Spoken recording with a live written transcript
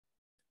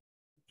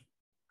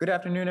Good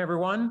afternoon,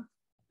 everyone.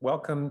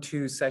 Welcome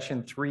to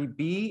session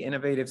 3B,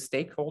 Innovative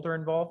Stakeholder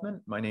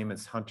Involvement. My name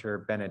is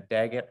Hunter Bennett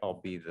Daggett.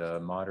 I'll be the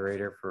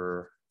moderator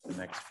for the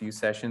next few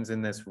sessions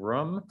in this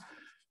room.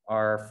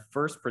 Our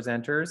first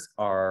presenters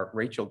are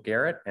Rachel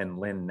Garrett and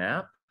Lynn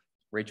Knapp.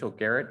 Rachel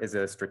Garrett is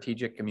a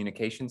strategic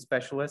communications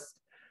specialist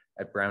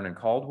at Brown and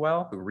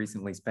Caldwell, who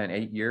recently spent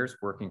 8 years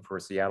working for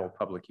Seattle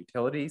Public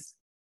Utilities,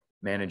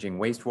 managing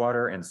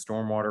wastewater and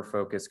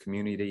stormwater-focused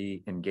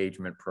community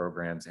engagement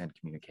programs and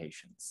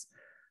communications.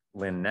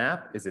 Lynn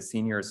Knapp is a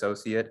senior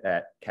associate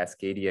at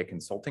Cascadia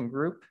Consulting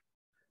Group.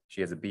 She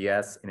has a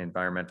BS in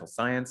environmental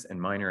science and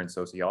minor in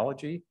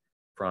sociology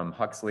from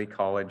Huxley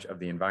College of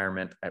the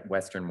Environment at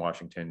Western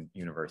Washington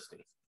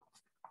University.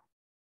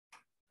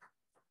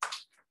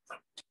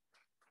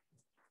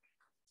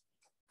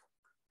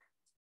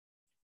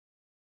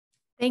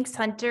 Thanks,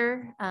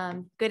 Hunter.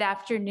 Good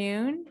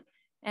afternoon.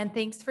 And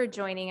thanks for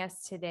joining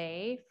us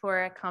today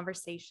for a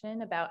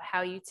conversation about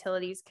how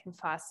utilities can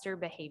foster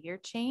behavior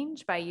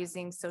change by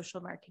using social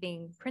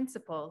marketing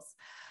principles.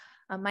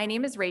 My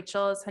name is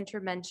Rachel. As Hunter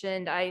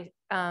mentioned, I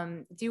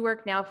do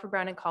work now for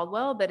Brown and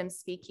Caldwell, but I'm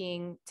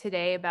speaking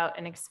today about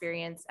an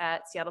experience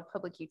at Seattle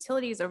Public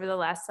Utilities over the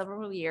last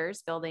several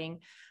years,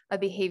 building a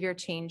behavior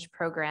change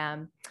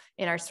program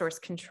in our source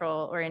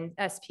control or in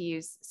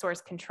SPU's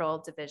source control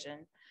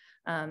division.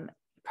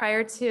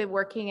 Prior to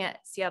working at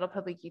Seattle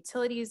Public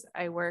Utilities,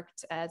 I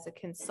worked as a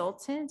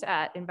consultant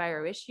at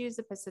EnviroIssues,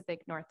 a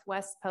Pacific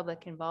Northwest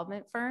public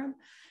involvement firm,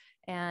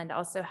 and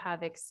also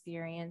have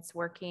experience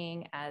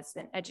working as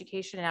an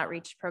education and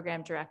outreach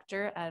program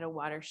director at a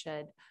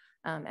watershed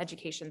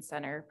education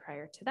center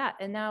prior to that.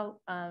 And now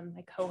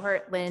my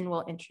cohort, Lynn,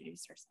 will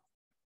introduce herself.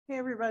 Hey,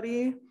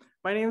 everybody.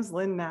 My name is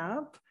Lynn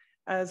Knapp.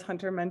 As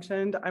Hunter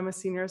mentioned, I'm a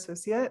senior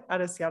associate at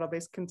a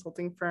Seattle-based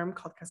consulting firm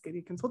called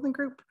Cascadia Consulting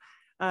Group.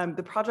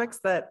 The projects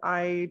that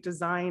I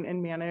design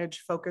and manage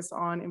focus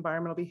on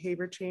environmental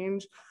behavior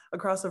change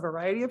across a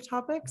variety of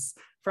topics,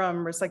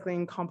 from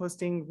recycling,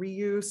 composting,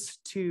 reuse,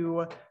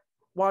 to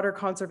water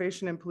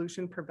conservation and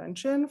pollution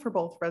prevention for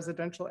both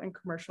residential and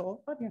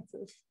commercial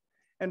audiences.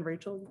 And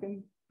Rachel, you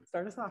can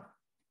start us off.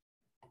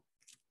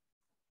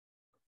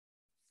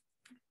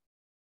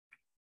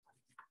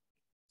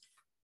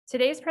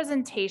 Today's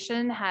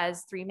presentation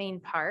has 3 main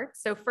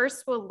parts. So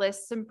first, we'll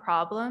list some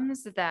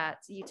problems that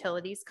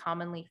utilities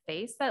commonly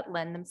face that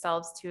lend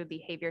themselves to a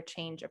behavior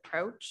change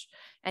approach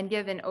and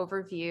give an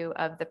overview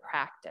of the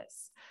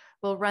practice.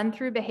 We'll run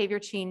through behavior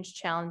change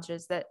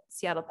challenges that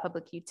Seattle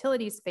Public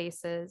Utilities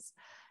faces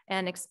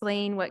and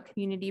explain what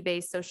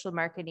community-based social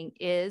marketing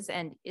is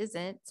and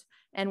isn't,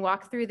 and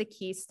walk through the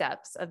key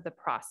steps of the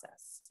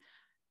process.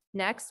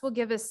 Next, we'll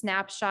give a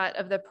snapshot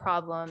of the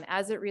problem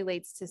as it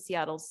relates to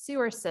Seattle's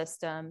sewer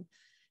system.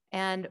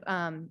 And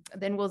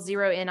then we'll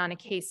zero in on a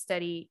case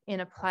study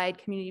in applied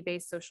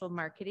community-based social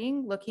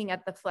marketing, looking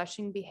at the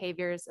flushing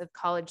behaviors of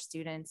college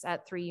students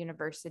at 3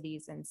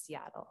 universities in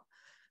Seattle.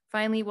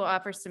 Finally, we'll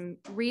offer some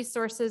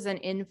resources and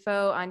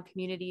info on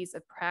communities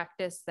of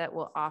practice that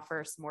will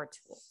offer some more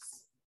tools.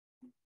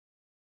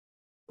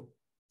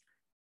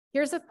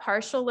 Here's a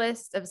partial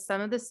list of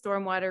some of the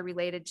stormwater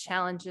related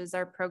challenges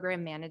our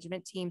program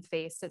management team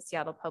faced at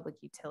Seattle Public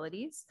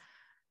Utilities.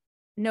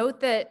 Note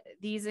that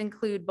these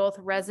include both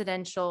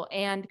residential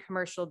and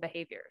commercial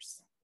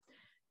behaviors.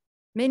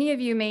 Many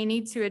of you may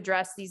need to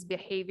address these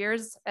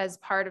behaviors as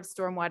part of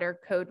stormwater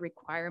code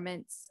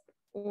requirements,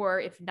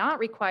 or if not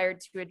required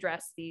to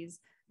address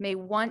these, may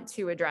want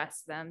to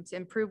address them to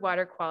improve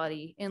water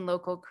quality in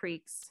local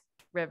creeks,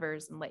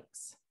 rivers, and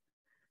lakes.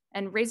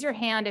 And raise your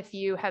hand if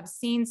you have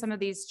seen some of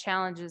these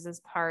challenges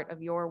as part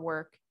of your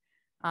work,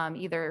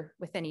 either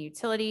within a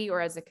utility or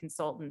as a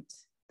consultant,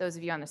 those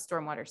of you on the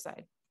stormwater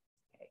side.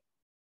 Okay.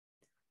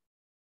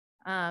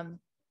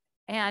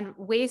 And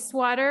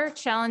wastewater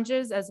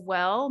challenges as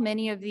well.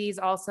 Many of these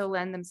also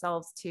lend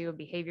themselves to a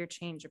behavior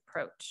change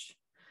approach.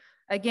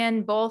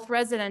 Again, both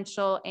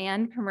residential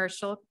and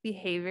commercial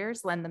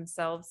behaviors lend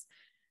themselves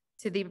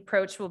to the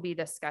approach we'll be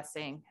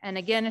discussing. And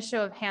again, a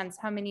show of hands,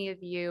 how many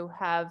of you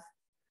have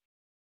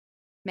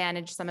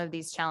manage some of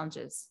these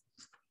challenges?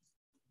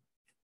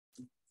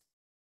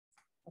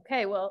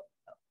 Okay, well,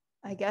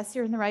 I guess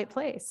you're in the right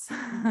place.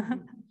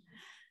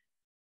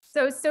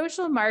 So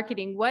social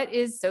marketing, what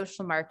is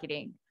social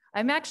marketing?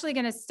 I'm actually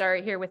gonna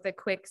start here with a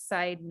quick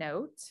side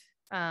note.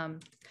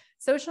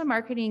 Social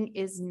marketing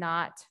is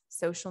not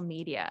social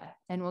media,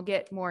 and we'll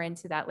get more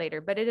into that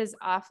later, but it is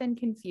often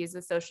confused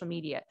with social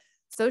media.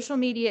 Social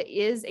media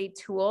is a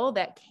tool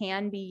that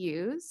can be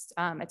used,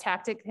 a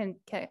tactic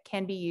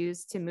can be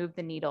used to move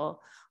the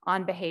needle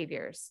on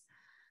behaviors.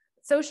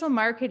 Social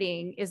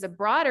marketing is a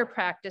broader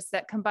practice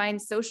that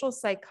combines social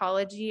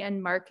psychology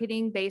and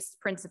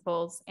marketing-based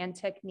principles and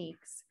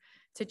techniques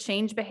to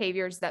change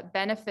behaviors that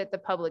benefit the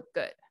public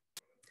good.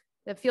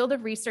 The field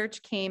of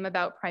research came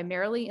about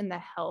primarily in the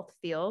health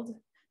field.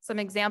 Some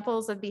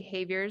examples of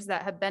behaviors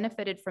that have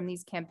benefited from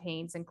these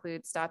campaigns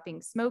include stopping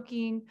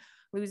smoking,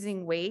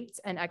 losing weight,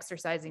 and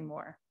exercising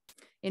more.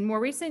 In more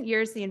recent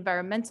years, the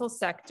environmental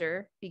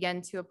sector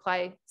began to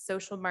apply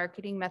social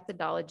marketing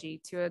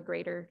methodology to a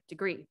greater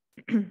degree.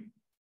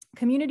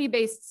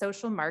 Community-based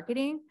social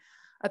marketing,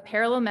 a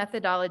parallel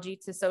methodology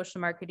to social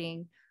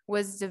marketing,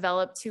 was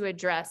developed to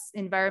address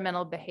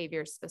environmental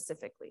behavior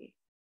specifically.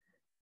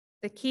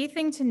 The key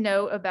thing to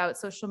note about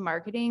social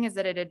marketing is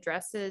that it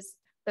addresses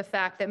the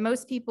fact that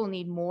most people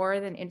need more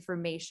than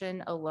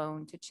information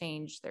alone to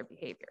change their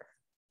behavior.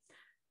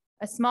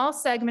 A small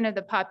segment of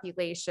the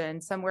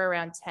population, somewhere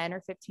around 10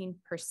 or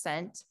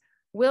 15%,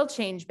 will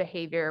change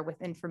behavior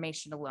with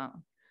information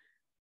alone.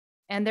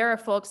 And there are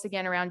folks,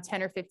 again, around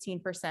 10 or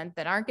 15%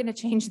 that aren't going to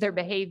change their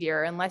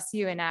behavior unless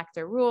you enact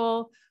a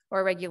rule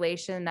or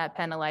regulation that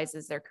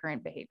penalizes their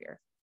current behavior.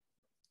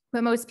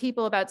 But most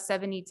people, about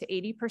 70 to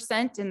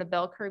 80% in the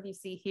bell curve you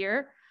see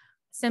here,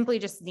 simply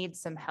just need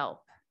some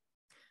help.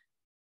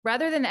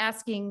 Rather than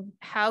asking,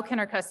 how can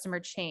our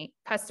customers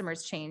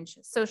change,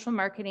 social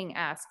marketing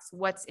asks,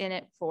 what's in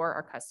it for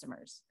our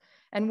customers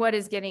and what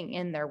is getting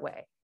in their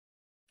way?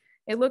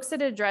 It looks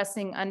at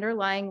addressing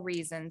underlying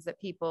reasons that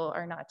people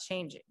are not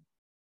changing.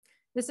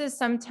 This is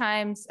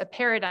sometimes a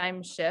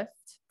paradigm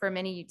shift for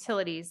many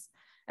utilities,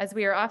 as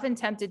we are often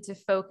tempted to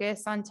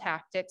focus on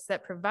tactics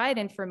that provide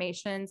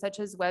information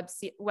such as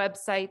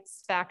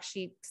websites, fact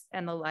sheets,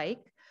 and the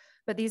like,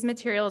 but these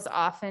materials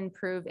often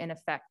prove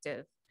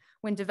ineffective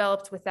when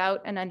developed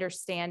without an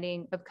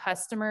understanding of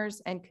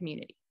customers and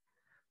community.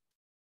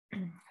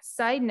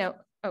 Side note,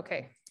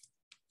 okay,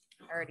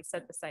 I already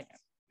said the side note.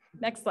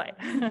 Next slide.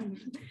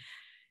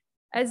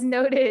 As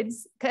noted,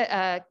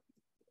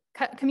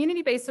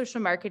 community-based social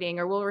marketing,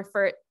 or we'll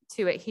refer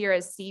to it here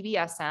as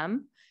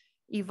CBSM,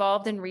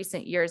 evolved in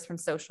recent years from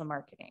social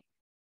marketing.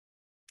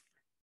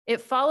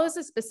 It follows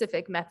a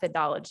specific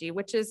methodology,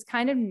 which is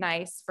kind of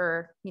nice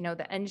for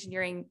the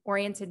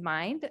engineering-oriented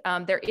mind.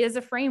 There is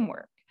a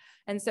framework.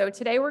 And so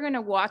today we're going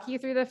to walk you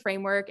through the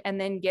framework and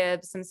then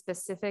give some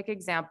specific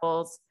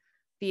examples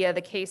via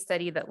the case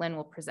study that Lynn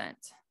will present.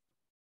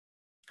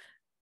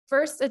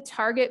 First, a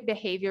target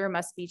behavior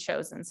must be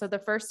chosen. So the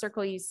first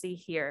circle you see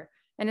here.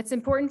 And it's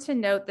important to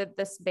note that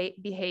this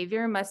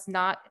behavior must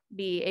not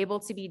be able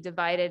to be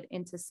divided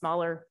into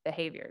smaller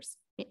behaviors.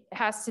 It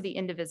has to be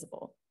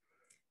indivisible.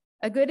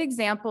 A good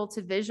example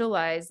to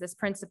visualize this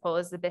principle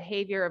is the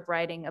behavior of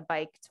riding a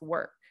bike to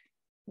work.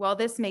 While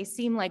this may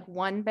seem like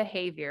one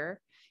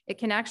behavior, it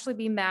can actually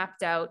be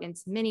mapped out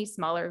into many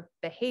smaller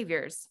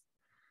behaviors.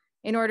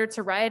 In order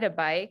to ride a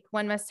bike,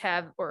 one must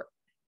have or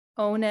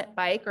own a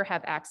bike or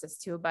have access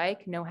to a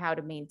bike, know how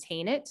to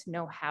maintain it,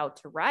 know how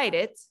to ride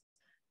it,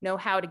 know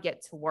how to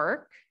get to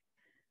work,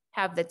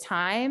 have the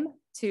time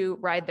to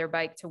ride their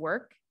bike to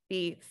work,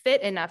 be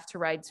fit enough to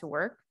ride to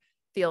work,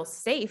 feel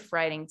safe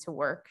riding to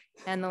work,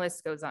 and the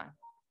list goes on.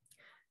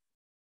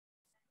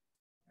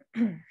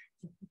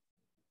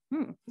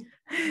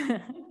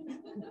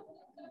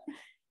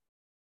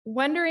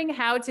 Wondering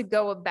how to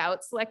go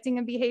about selecting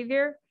a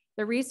behavior?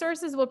 The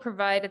resources we'll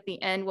provide at the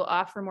end will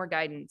offer more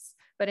guidance,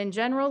 but in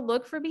general,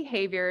 look for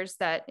behaviors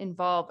that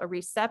involve a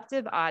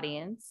receptive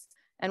audience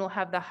and will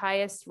have the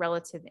highest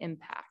relative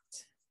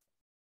impact.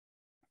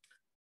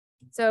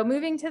 So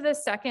moving to the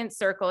second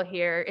circle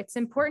here, it's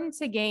important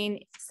to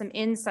gain some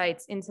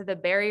insights into the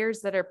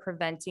barriers that are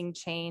preventing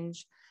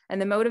change and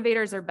the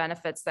motivators or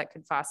benefits that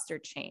could foster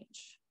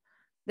change.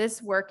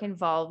 This work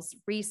involves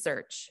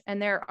research,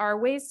 and there are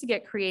ways to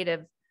get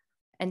creative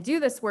and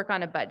do this work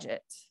on a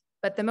budget.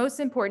 But the most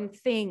important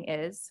thing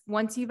is,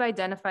 once you've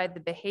identified the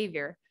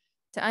behavior,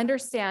 to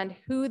understand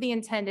who the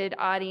intended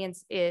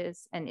audience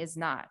is and is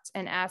not,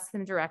 and ask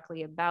them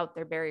directly about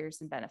their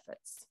barriers and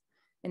benefits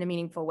in a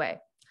meaningful way.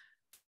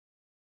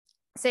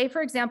 Say,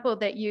 for example,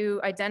 that you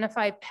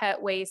identify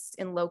pet waste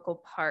in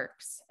local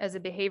parks as a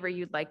behavior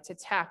you'd like to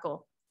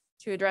tackle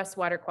to address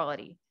water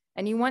quality,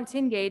 and you want to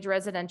engage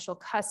residential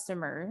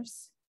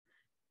customers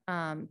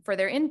for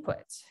their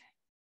input.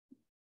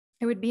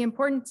 It would be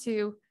important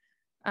to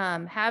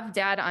have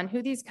data on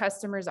who these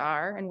customers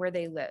are and where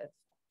they live.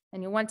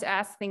 And you want to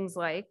ask things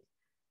like,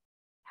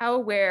 how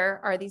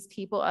aware are these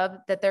people of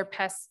that their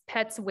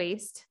pets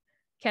waste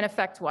can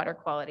affect water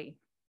quality?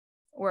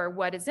 Or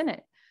what is in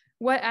it?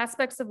 What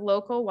aspects of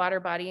local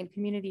water body and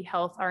community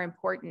health are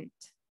important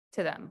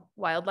to them?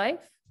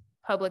 Wildlife,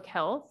 public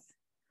health,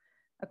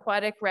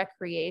 aquatic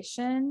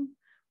recreation,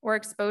 or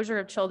exposure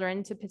of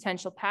children to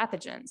potential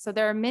pathogens. So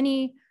there are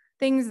many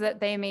things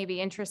that they may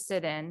be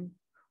interested in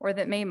or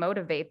that may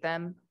motivate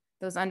them,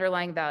 those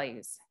underlying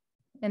values.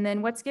 And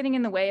then what's getting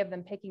in the way of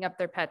them picking up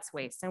their pet's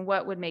waste and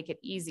what would make it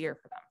easier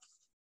for them.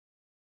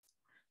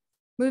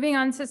 Moving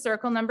on to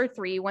circle number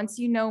 3, once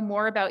you know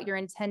more about your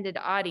intended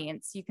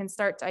audience, you can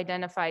start to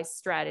identify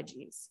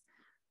strategies.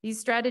 These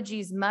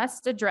strategies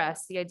must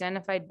address the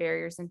identified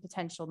barriers and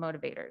potential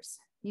motivators.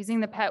 Using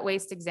the pet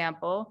waste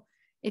example,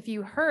 if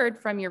you heard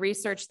from your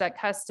research that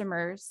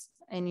customers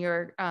in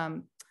your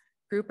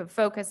group of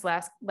focus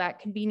lack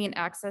convenient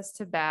access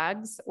to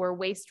bags or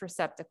waste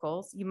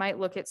receptacles, you might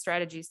look at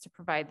strategies to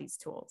provide these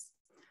tools.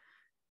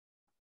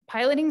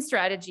 Piloting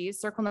strategies,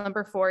 circle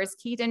number 4, is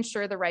key to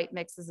ensure the right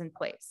mix is in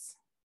place.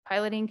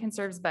 Piloting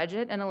conserves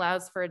budget and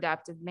allows for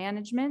adaptive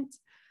management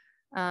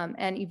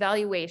and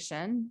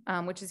evaluation,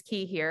 which is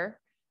key here.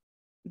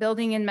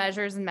 Building in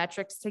measures and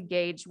metrics to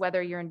gauge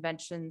whether your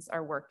inventions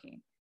are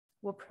working.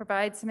 We'll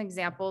provide some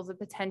examples of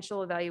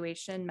potential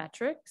evaluation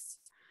metrics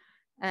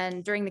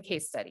and during the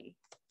case study.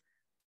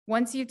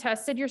 Once you've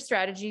tested your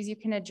strategies, you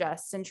can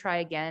adjust and try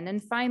again.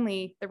 And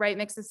finally, the right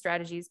mix of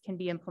strategies can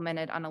be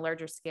implemented on a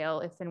larger scale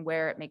if and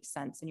where it makes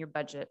sense and your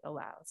budget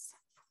allows.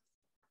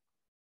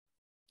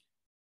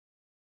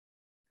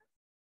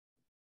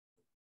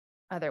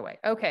 Other way.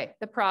 Okay,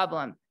 the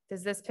problem.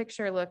 Does this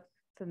picture look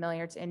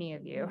familiar to any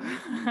of you?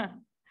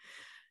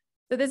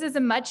 So this is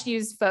a much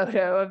used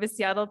photo of a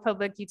Seattle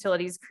Public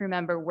Utilities crew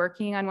member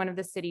working on one of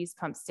the city's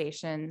pump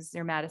stations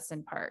near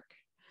Madison Park.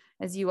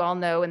 As you all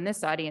know in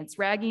this audience,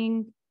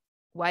 ragging,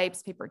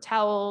 wipes, paper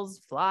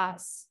towels,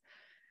 floss,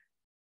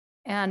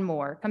 and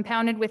more,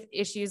 compounded with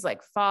issues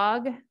like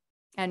fog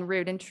and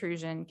root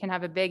intrusion, can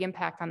have a big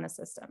impact on the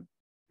system.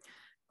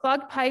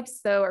 Clogged pipes,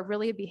 though, are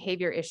really a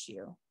behavior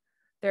issue.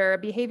 They're a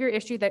behavior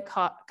issue that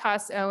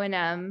costs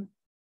O&M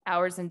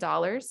hours and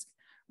dollars,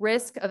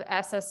 risk of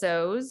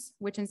SSOs,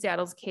 which in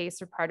Seattle's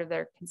case are part of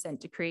their consent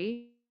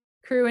decree,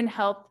 crew and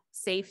health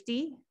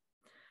safety,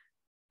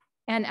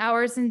 and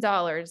hours and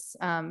dollars,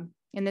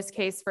 in this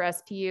case for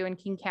SPU and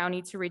King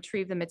County to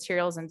retrieve the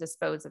materials and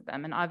dispose of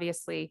them. And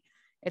obviously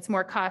it's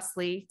more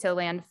costly to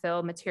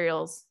landfill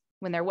materials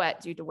when they're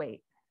wet due to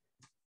weight.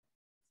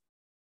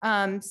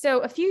 So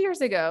a few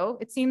years ago,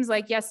 it seems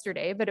like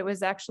yesterday, but it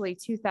was actually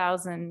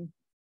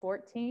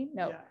 2014,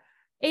 no, yeah.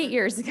 8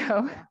 years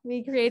ago,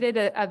 we created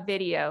a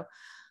video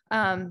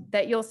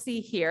that you'll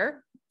see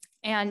here.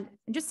 And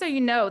just so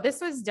you know,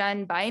 this was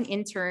done by an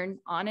intern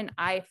on an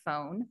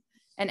iPhone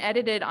and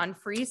edited on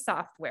free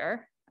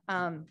software.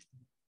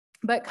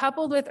 But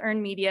coupled with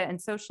earned media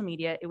and social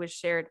media, it was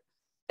shared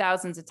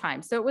thousands of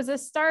times. So it was a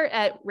start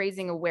at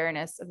raising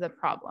awareness of the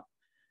problem.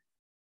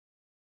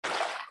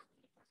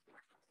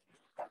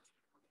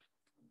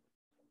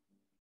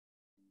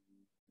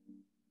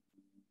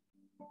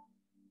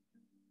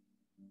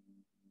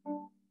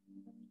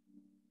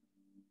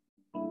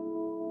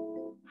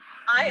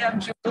 I am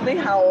Julie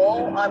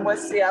Howell. I'm with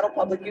Seattle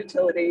Public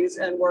Utilities,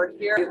 and we're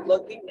here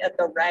looking at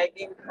the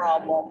ragging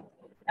problem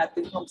at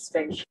the pump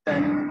station.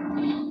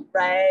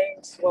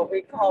 Rags, what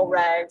we call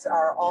rags,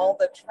 are all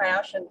the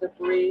trash and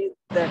debris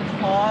that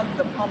clog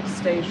the pump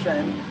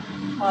station,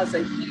 cause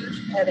a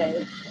huge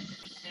headache,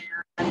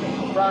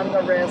 and run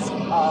the risk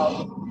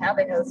of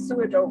having a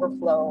sewage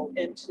overflow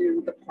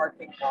into the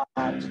parking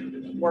lot.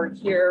 We're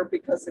here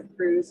because the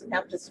crews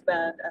have to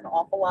spend an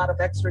awful lot of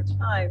extra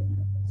time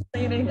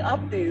cleaning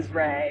up these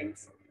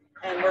rags,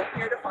 and we're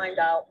here to find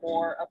out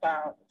more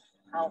about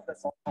how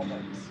this all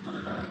works.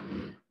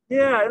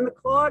 Yeah, in the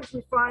clogs,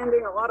 we're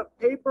finding a lot of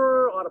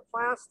paper, a lot of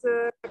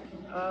plastic,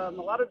 a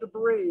lot of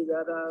debris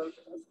that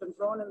has been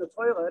thrown in the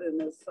toilet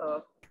and is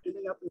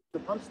ending up in the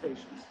pump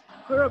stations.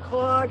 Clear a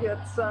clog,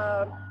 it's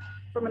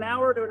from an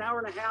hour to an hour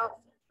and a half.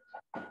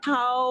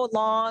 How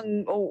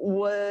long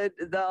would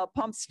the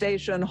pump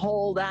station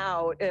hold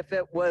out if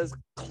it was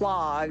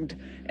clogged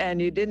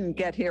and you didn't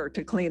get here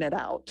to clean it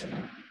out?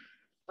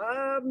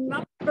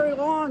 Not very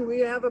long. We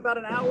have about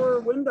an hour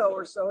window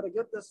or so to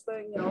get this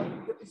thing,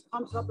 get these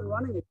pumps up and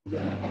running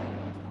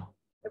again.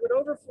 It would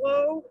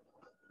overflow,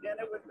 and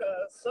it would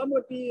some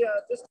would be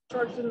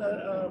discharged in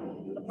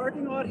the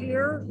parking lot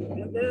here,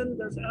 and then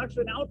there's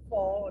actually an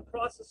outfall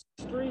across the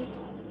street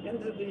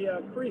into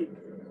the creek,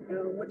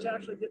 which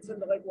actually gets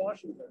into Lake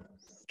Washington.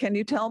 Can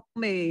you tell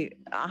me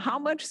how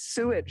much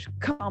sewage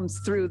comes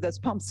through this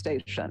pump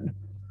station?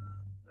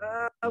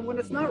 When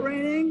it's not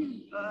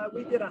raining,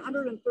 we get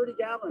 130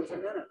 gallons a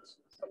minute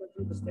coming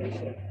through the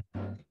station.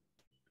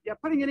 Yeah,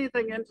 putting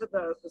anything into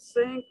the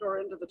sink or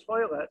into the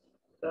toilet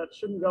that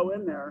shouldn't go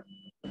in there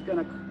is going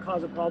to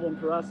cause a problem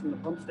for us in the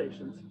pump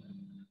stations.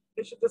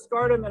 They should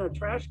discard them in a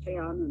trash can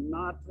and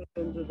not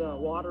into the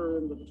water,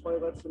 into the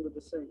toilets, into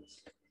the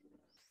sinks.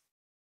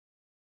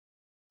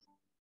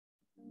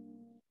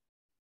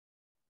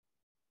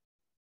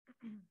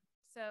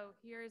 So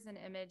here's an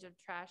image of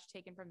trash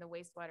taken from the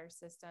wastewater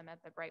system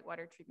at the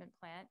Brightwater Treatment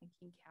Plant in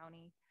King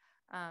County.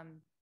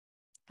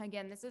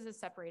 Again, this is a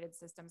separated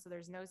system, so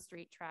there's no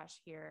street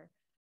trash here.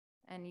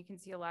 And you can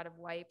see a lot of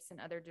wipes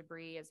and other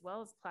debris, as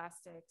well as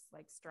plastics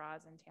like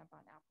straws and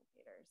tampon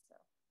applicators. So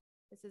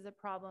this is a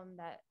problem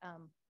that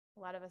a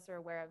lot of us are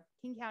aware of.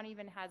 King County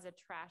even has a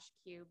trash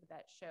cube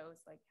that shows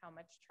like how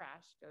much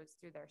trash goes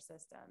through their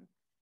system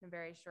in a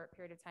very short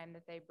period of time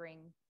that they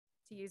bring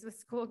to use with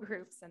school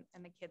groups,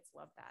 and the kids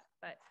love that.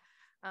 But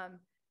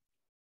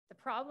the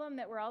problem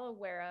that we're all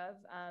aware of,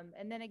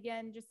 and then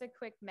again, just a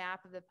quick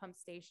map of the pump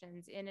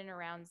stations in and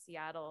around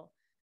Seattle.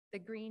 The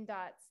green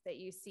dots that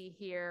you see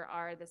here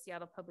are the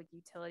Seattle Public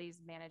Utilities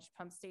managed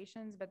pump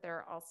stations, but there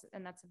are also,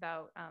 and that's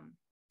about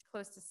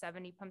close to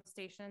 70 pump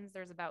stations.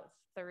 There's about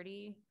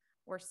 30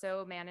 or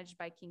so managed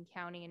by King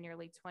County and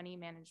nearly 20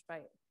 managed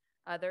by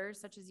others,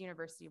 such as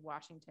University of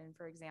Washington,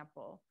 for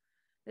example.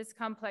 This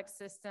complex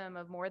system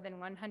of more than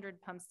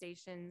 100 pump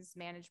stations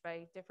managed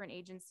by different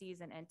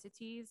agencies and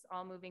entities,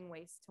 all moving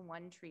waste to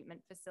one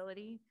treatment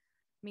facility,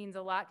 means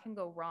a lot can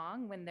go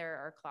wrong when there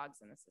are clogs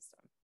in the system.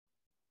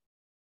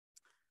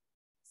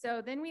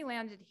 So then we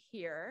landed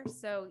here.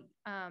 So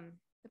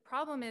the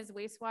problem is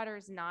wastewater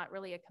is not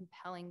really a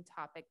compelling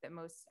topic that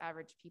most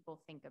average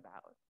people think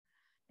about.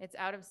 It's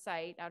out of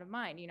sight, out of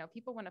mind. You know,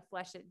 people want to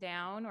flush it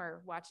down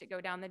or watch it go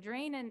down the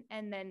drain,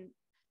 and then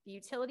the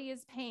utility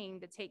is paying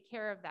to take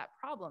care of that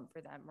problem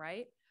for them,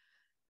 right?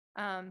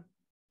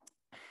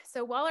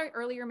 So while our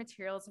earlier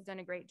materials have done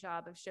a great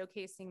job of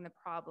showcasing the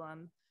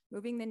problem,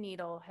 moving the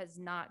needle has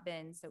not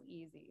been so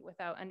easy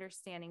without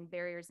understanding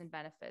barriers and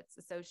benefits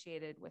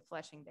associated with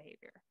flushing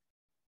behavior.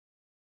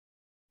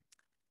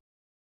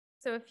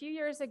 So a few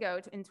years ago,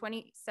 in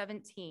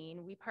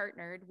 2017, we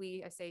partnered,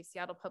 I say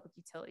Seattle Public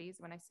Utilities,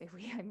 when I say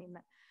we, I mean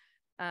that,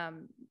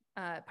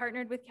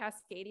 partnered with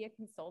Cascadia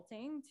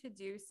Consulting to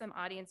do some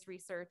audience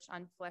research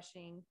on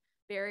flushing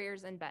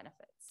barriers and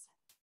benefits.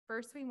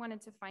 First, we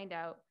wanted to find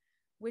out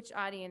which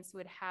audience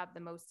would have the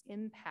most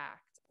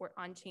impact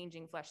on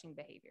changing flushing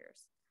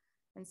behaviors.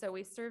 And so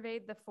we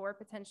surveyed the 4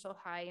 potential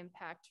high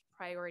impact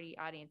priority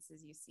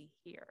audiences you see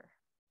here.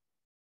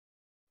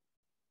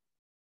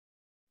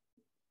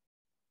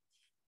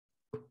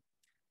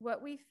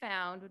 What we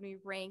found when we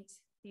ranked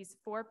these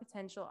 4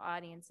 potential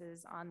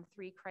audiences on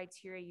 3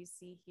 criteria you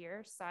see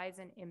here, size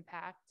and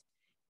impact,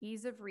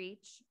 ease of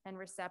reach, and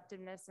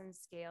receptiveness and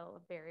scale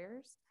of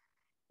barriers,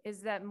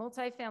 is that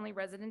multifamily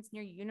residents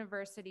near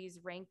universities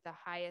rank the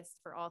highest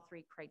for all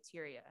 3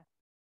 criteria.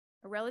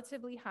 A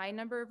relatively high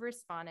number of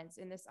respondents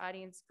in this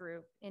audience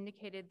group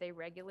indicated they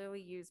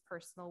regularly use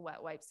personal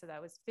wet wipes. So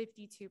that was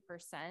 52%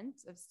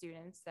 of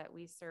students that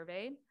we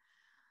surveyed.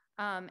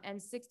 And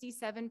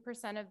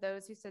 67% of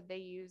those who said they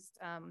used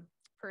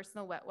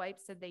personal wet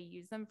wipes said they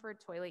use them for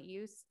toilet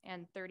use,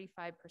 and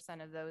 35%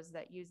 of those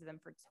that use them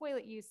for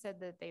toilet use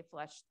said that they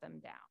flushed them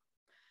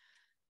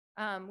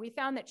down. We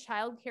found that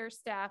childcare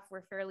staff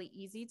were fairly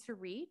easy to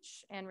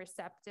reach and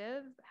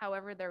receptive.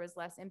 However, there was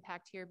less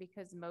impact here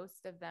because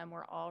most of them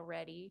were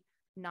already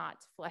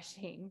not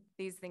flushing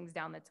these things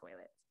down the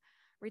toilet.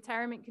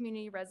 Retirement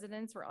community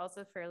residents were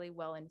also fairly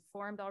well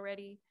informed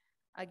already.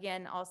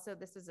 Again, also,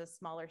 this is a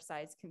smaller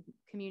size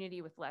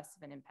community with less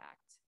of an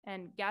impact.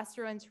 And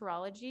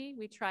gastroenterology,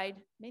 we tried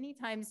many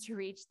times to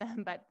reach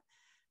them, but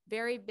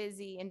very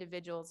busy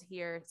individuals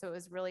here. So it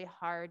was really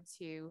hard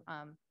to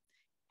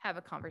have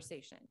a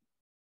conversation.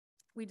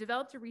 We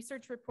developed a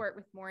research report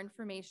with more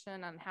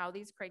information on how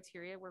these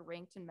criteria were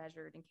ranked and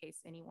measured in case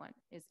anyone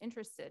is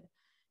interested.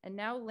 And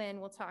now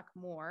Lynn will talk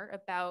more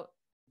about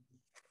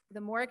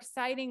the more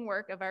exciting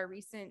work of our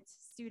recent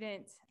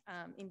student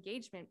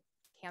engagement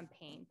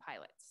campaign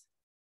pilots.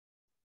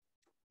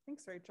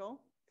 Thanks, Rachel.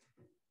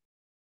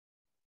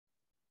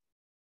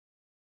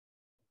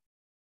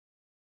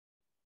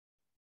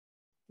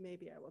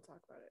 Maybe I will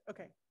talk about it.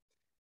 Okay.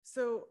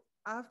 So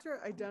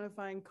after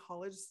identifying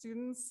college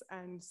students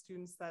and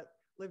students that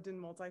lived in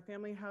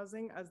multifamily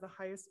housing as the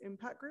highest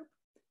impact group,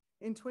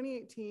 in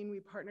 2018,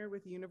 we partnered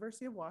with the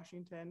University of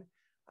Washington.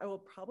 I will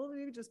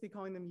probably just be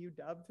calling them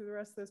UW through the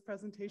rest of this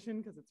presentation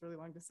because it's really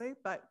long to say,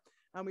 but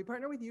we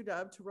partnered with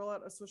UW to roll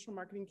out a social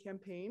marketing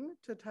campaign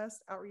to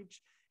test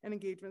outreach and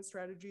engagement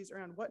strategies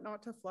around what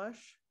not to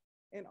flush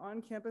in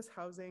on-campus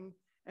housing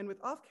and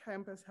with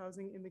off-campus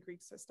housing in the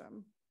Greek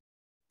system.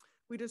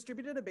 We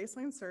distributed a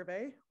baseline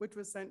survey, which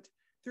was sent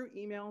through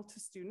email to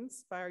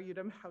students by our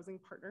UW housing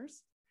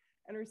partners,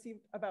 and received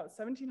about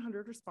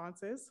 1,700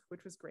 responses,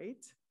 which was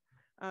great.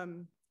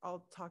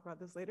 I'll talk about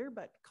this later,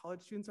 but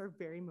college students are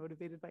very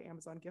motivated by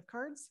Amazon gift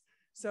cards.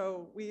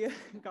 So we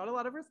got a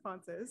lot of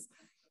responses.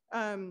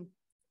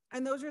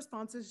 And those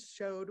responses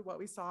showed what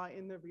we saw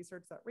in the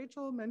research that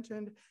Rachel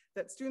mentioned,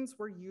 that students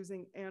were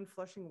using and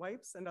flushing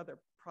wipes and other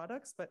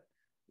products, but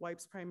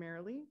wipes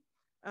primarily.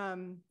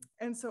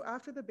 And so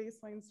after the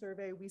baseline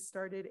survey, we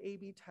started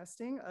A/B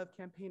testing of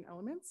campaign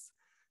elements.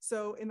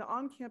 So in the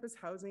on-campus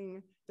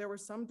housing, there were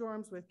some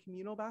dorms with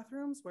communal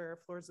bathrooms where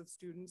floors of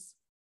students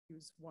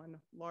use one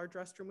large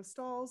restroom with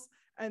stalls.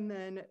 And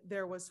then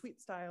there was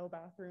suite style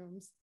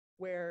bathrooms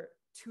where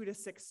 2 to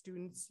 6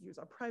 students use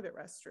a private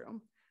restroom.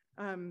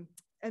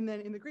 And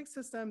then in the Greek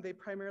system, they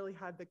primarily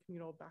had the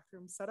communal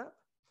bathroom set up.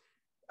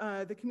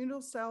 The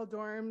communal style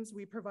dorms,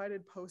 we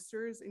provided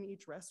posters in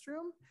each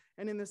restroom.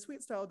 And in the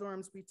suite style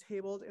dorms, we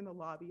tabled in the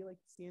lobby, like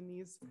you see in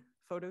these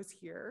photos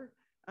here,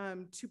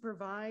 to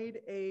provide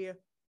a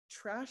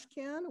trash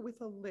can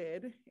with a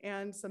lid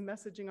and some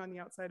messaging on the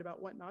outside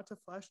about what not to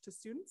flush to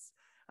students,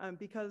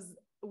 because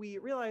we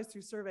realized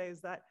through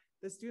surveys that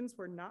the students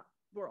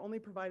were only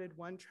provided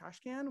one trash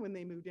can when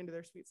they moved into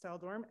their suite style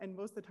dorm, and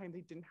most of the time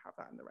they didn't have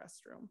that in the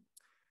restroom.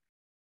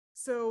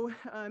 So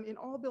in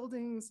all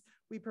buildings,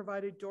 we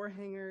provided door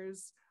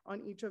hangers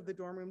on each of the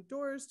dorm room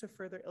doors to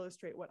further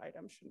illustrate what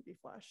items shouldn't be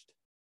flushed.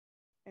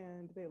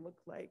 And they look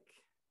like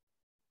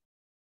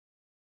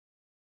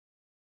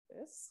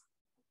this.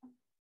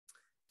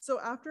 So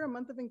after a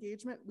month of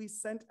engagement, we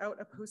sent out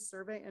a post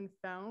survey and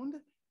found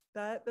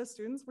that the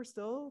students were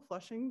still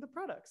flushing the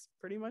products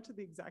pretty much at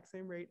the exact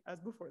same rate as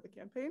before the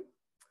campaign.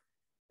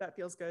 That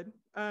feels good.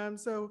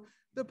 So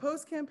the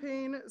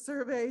post-campaign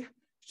survey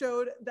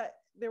showed that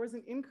there was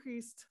an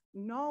increased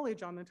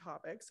knowledge on the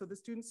topic. So the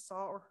students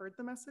saw or heard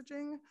the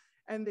messaging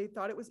and they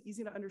thought it was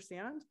easy to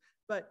understand,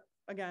 but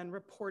again,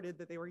 reported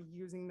that they were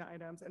using the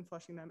items and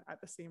flushing them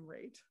at the same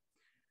rate.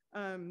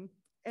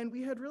 And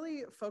we had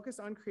really focused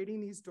on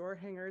creating these door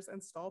hangers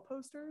and stall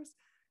posters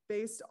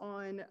based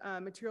on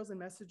materials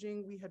and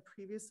messaging we had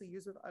previously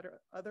used with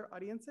other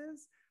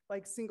audiences,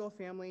 like single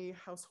family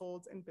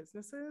households and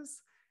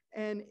businesses.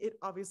 And it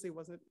obviously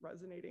wasn't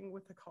resonating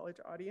with the college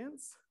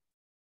audience.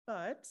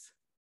 But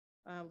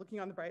looking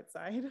on the bright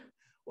side,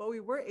 what we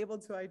were able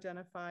to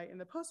identify in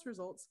the post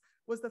results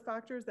was the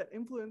factors that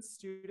influenced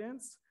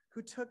students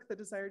who took the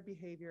desired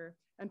behavior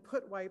and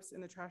put wipes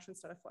in the trash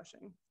instead of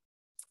flushing.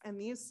 And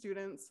these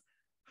students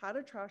had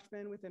a trash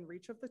bin within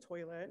reach of the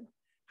toilet,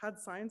 had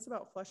signs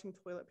about flushing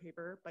toilet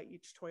paper by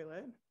each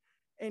toilet,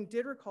 and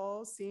did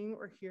recall seeing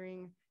or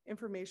hearing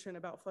information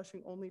about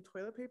flushing only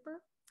toilet paper.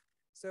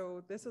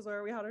 So this is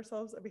where we had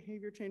ourselves a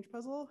behavior change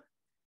puzzle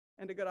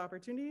and a good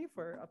opportunity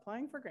for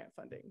applying for grant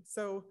funding.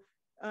 So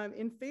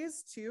in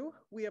phase 2,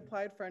 we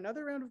applied for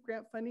another round of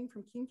grant funding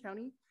from King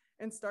County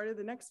and started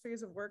the next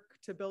phase of work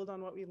to build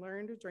on what we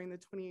learned during the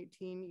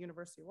 2018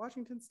 University of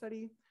Washington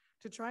study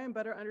to try and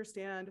better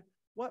understand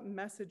what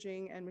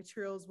messaging and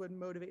materials would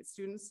motivate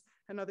students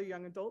and other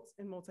young adults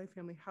in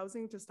multifamily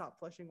housing to stop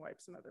flushing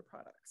wipes and other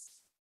products.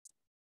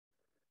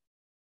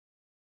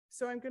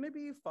 So I'm going to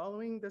be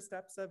following the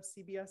steps of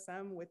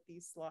CBSM with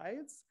these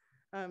slides.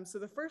 So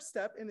the first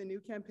step in the new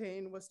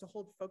campaign was to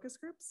hold focus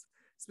groups,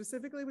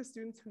 specifically with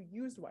students who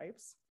used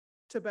wipes,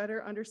 to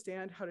better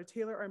understand how to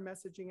tailor our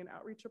messaging and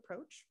outreach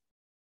approach.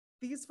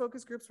 These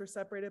focus groups were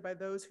separated by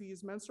those who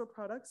use menstrual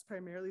products,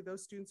 primarily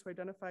those students who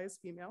identify as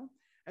female,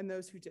 and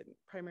those who didn't,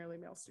 primarily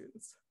male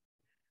students.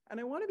 And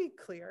I want to be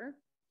clear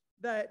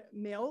that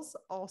males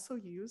also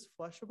use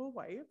flushable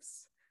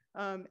wipes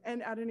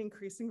and at an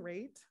increasing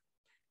rate.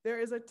 There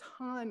is a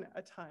ton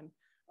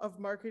of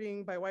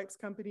marketing by wipes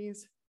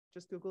companies,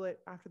 just Google it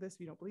after this if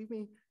you don't believe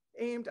me,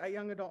 aimed at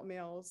young adult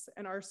males.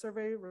 And our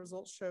survey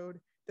results showed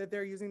that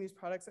they're using these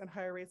products at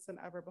higher rates than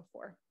ever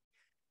before.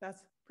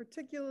 That's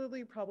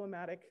particularly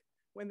problematic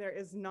when there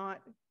is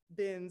not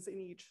bins in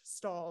each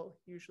stall,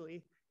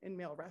 usually in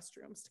male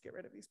restrooms, to get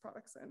rid of these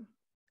products in.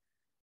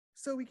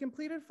 So we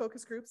completed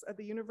focus groups at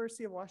the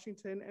University of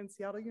Washington and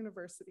Seattle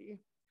University,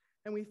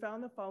 and we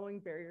found the following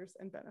barriers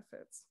and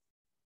benefits.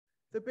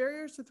 The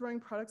barriers to throwing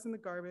products in the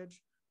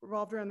garbage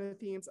revolved around the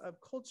themes of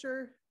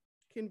culture,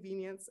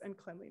 convenience, and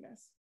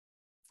cleanliness.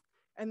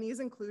 And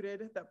these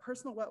included that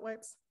personal wet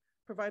wipes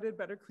provided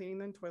better cleaning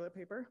than toilet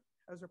paper,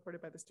 as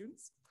reported by the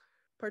students.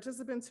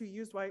 Participants who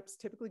used wipes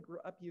typically grew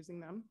up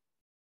using them.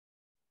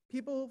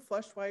 People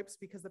flushed wipes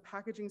because the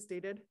packaging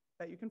stated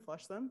that you can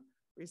flush them,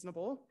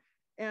 reasonable.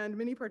 And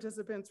many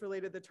participants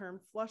related the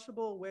term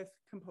flushable with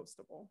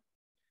compostable.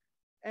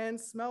 And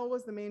smell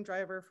was the main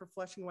driver for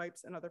flushing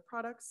wipes and other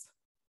products.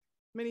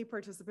 Many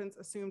participants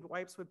assumed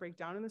wipes would break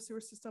down in the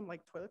sewer system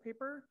like toilet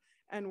paper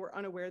and were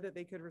unaware that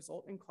they could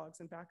result in clogs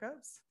and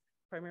backups,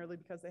 primarily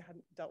because they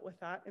hadn't dealt with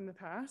that in the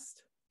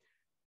past.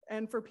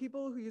 And for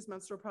people who use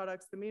menstrual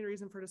products, the main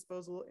reason for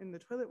disposal in the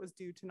toilet was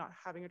due to not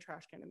having a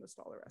trash can in the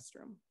stall or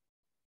restroom.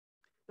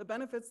 The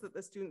benefits that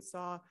the students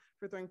saw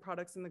for throwing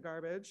products in the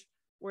garbage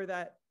were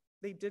that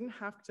they didn't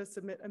have to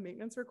submit a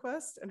maintenance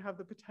request and have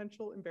the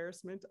potential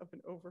embarrassment of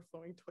an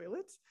overflowing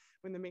toilet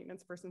when the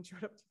maintenance person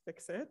showed up to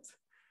fix it.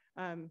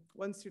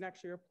 One student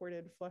actually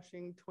reported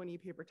flushing 20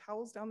 paper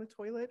towels down the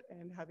toilet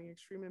and having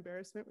extreme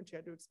embarrassment when she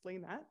had to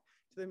explain that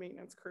to the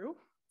maintenance crew.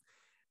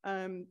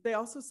 They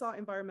also saw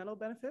environmental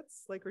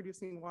benefits like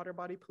reducing water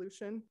body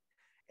pollution,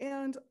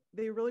 and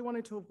they really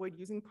wanted to avoid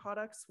using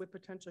products with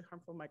potentially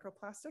harmful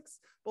microplastics,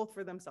 both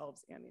for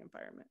themselves and the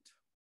environment.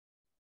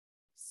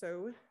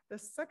 So the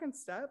second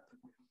step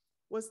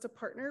was to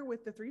partner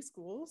with the 3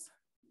 schools,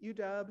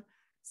 UW,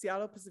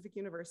 Seattle Pacific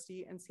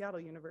University, and Seattle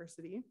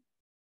University,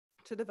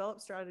 to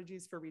develop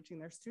strategies for reaching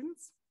their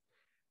students.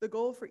 The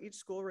goal for each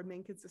school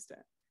remained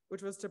consistent,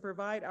 which was to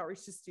provide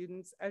outreach to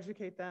students,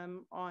 educate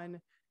them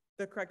on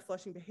the correct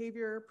flushing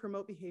behavior,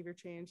 promote behavior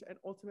change, and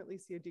ultimately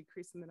see a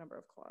decrease in the number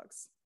of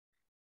clogs.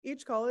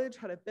 Each college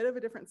had a bit of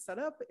a different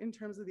setup in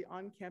terms of the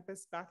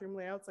on-campus bathroom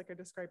layouts like I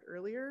described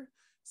earlier.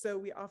 So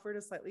we offered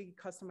a slightly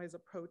customized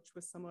approach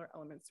with similar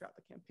elements throughout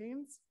the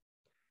campaigns.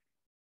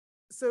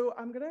 So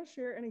I'm gonna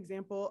share an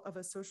example of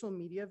a social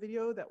media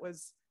video that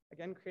was,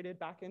 again, created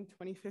back in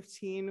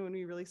 2015 when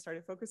we really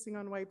started focusing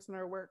on wipes in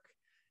our work.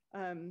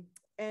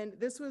 And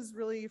this was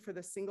really for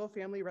the single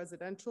family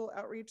residential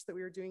outreach that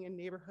we were doing in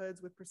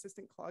neighborhoods with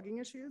persistent clogging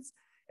issues.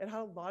 It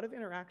had a lot of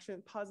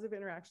positive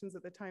interactions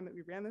at the time that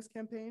we ran this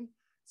campaign.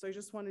 So I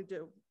just wanted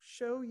to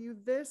show you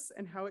this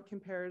and how it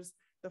compares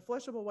the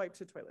flushable wipe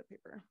to toilet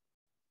paper.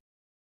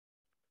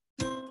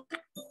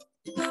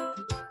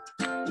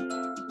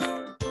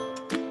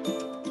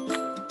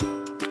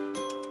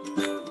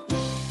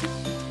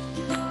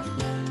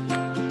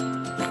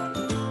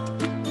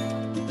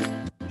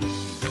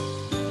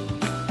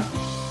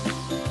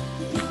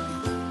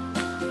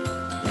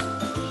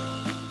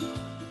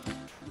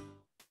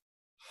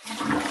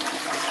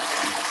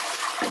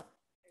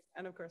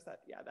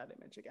 that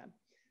image again.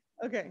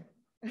 Okay,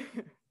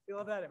 we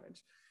love that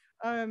image.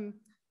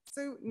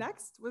 So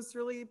next was to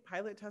really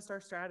pilot test our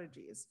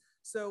strategies.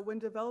 So when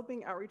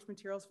developing outreach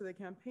materials for the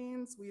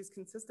campaigns, we use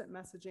consistent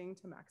messaging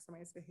to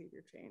maximize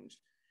behavior change.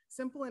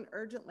 Simple and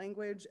urgent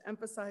language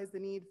emphasize the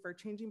need for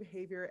changing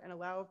behavior and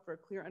allow for a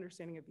clear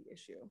understanding of the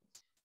issue.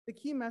 The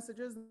key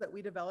messages that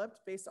we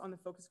developed based on the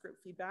focus group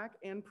feedback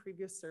and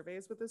previous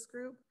surveys with this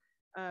group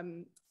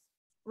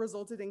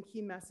resulted in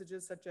key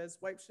messages such as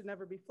wipes should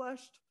never be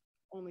flushed,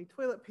 only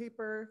toilet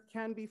paper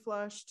can be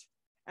flushed,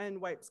 and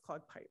wipes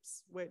clog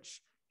pipes,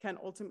 which can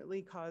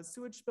ultimately cause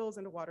sewage spills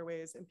into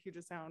waterways in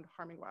Puget Sound,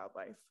 harming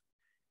wildlife.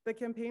 The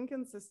campaign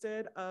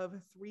consisted of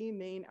 3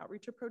 main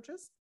outreach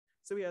approaches.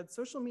 So we had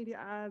social media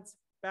ads,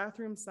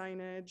 bathroom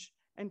signage,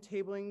 and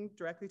tabling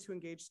directly to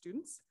engage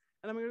students.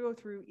 And I'm going to go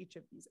through each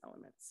of these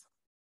elements.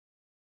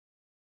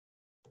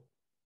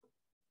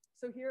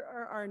 So here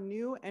are our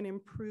new and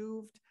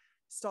improved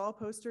stall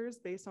posters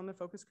based on the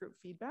focus group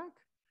feedback.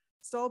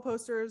 Stall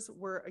posters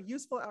were a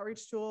useful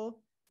outreach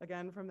tool,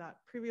 again, from that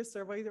previous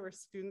survey where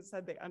students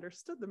said they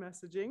understood the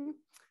messaging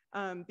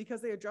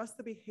because they address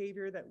the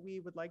behavior that we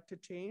would like to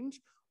change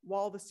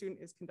while the student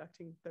is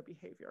conducting the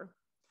behavior.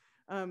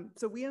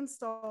 So we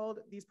installed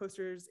these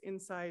posters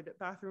inside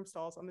bathroom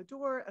stalls on the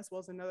door, as well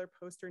as another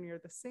poster near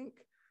the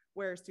sink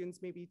where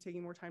students may be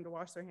taking more time to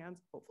wash their hands,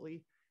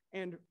 hopefully,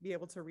 and be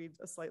able to read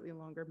a slightly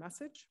longer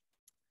message.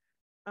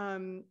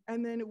 And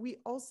then we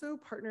also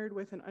partnered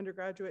with an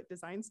undergraduate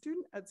design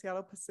student at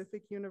Seattle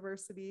Pacific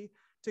University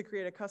to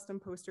create a custom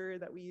poster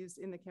that we used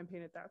in the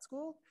campaign at that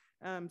school.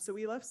 So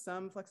we left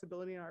some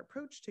flexibility in our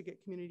approach to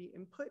get community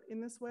input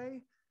in this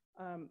way.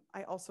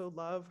 I also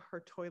love her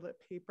toilet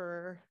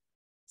paper,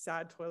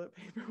 sad toilet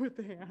paper with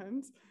the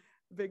hands,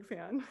 big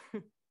fan.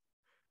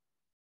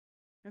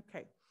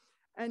 Okay.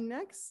 And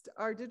next,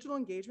 our digital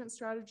engagement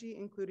strategy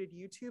included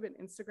YouTube and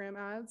Instagram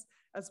ads,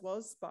 as well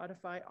as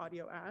Spotify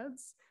audio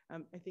ads.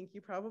 I think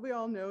you probably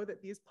all know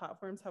that these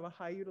platforms have a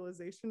high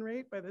utilization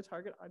rate by the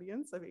target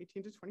audience of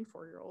 18 to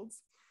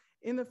 24-year-olds.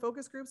 In the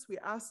focus groups, we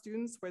asked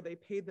students where they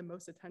paid the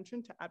most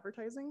attention to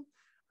advertising,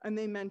 and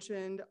they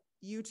mentioned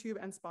YouTube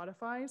and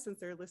Spotify since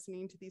they're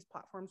listening to these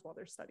platforms while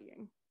they're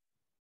studying.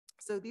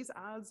 So these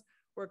ads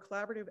were a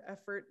collaborative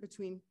effort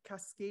between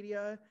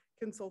Cascadia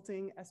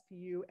Consulting,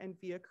 SPU, and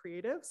Via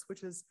Creatives,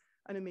 which is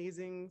an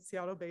amazing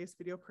Seattle-based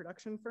video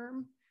production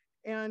firm.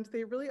 And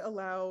they really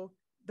allow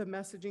the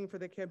messaging for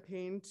the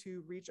campaign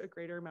to reach a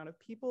greater amount of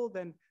people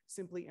than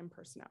simply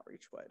in-person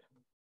outreach would.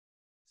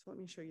 So let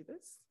me show you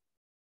this.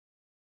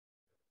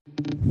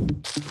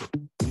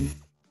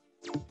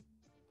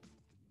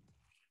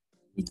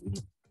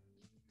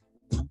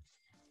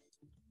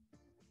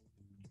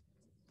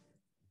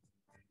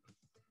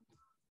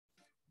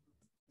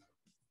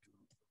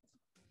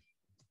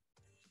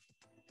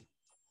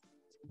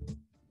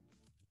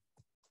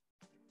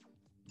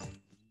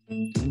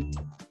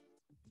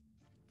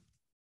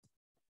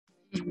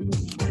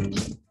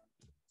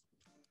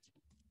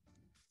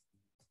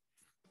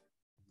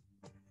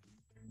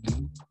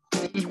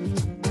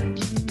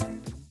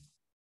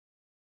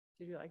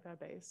 Did you like that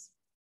bass?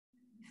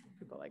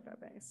 People like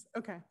that bass.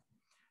 Okay.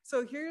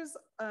 So here's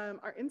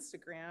our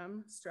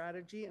Instagram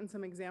strategy and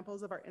some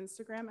examples of our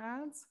Instagram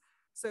ads.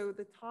 So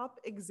the top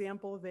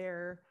example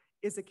there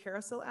is a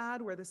carousel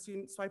ad where the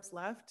student swipes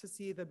left to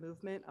see the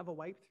movement of a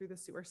wipe through the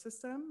sewer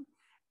system.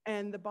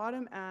 And the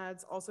bottom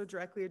ads also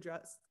directly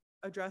address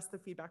the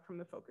feedback from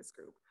the focus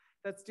group,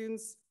 that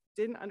students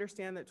didn't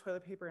understand that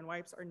toilet paper and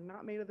wipes are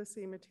not made of the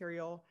same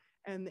material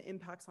and the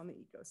impacts on the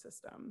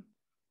ecosystem.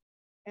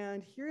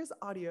 And here's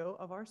audio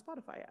of our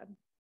Spotify ad.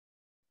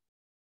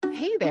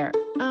 Hey there,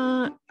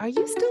 are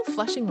you still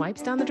flushing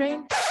wipes down the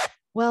drain?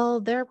 Well,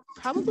 they're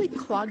probably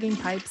clogging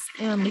pipes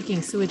and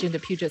leaking sewage into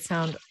Puget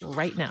Sound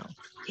right now.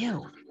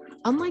 Ew.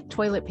 Unlike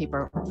toilet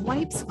paper,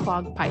 wipes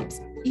clog pipes,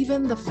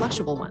 even the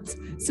flushable ones.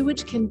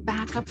 Sewage can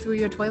back up through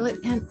your toilet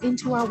and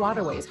into our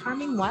waterways,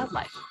 harming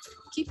wildlife.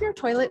 Keep your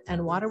toilet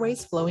and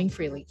waterways flowing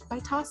freely by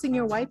tossing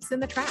your wipes in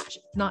the trash,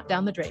 not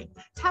down the drain.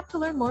 Tap to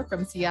learn more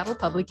from Seattle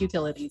Public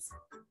Utilities.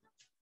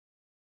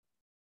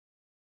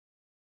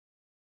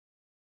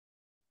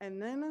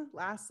 And then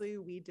lastly,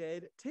 we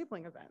did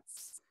tabling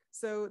events.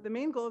 So the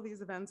main goal of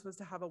these events was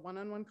to have a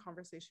one-on-one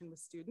conversation with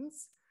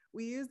students.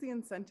 We used the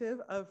incentive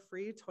of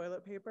free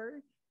toilet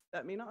paper.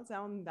 That may not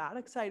sound that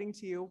exciting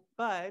to you,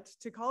 but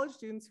to college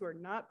students who are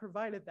not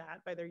provided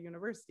that by their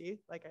university,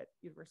 like at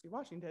University of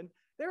Washington,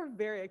 they're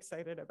very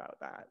excited about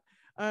that.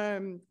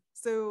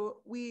 So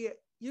we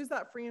used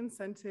that free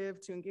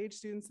incentive to engage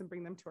students and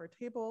bring them to our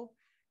table.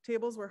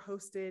 Tables were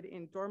hosted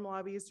in dorm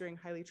lobbies during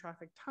highly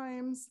trafficked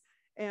times.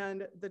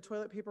 And the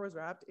toilet paper was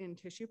wrapped in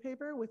tissue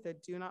paper with a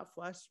do not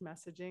flush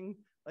messaging,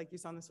 like you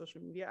saw in the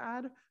social media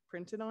ad,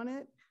 printed on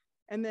it.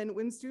 And then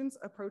when students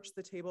approached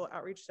the table,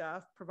 outreach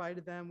staff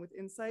provided them with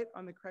insight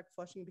on the correct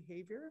flushing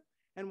behavior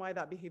and why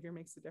that behavior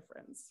makes a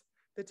difference.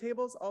 The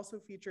tables also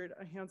featured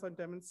a hands-on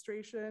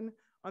demonstration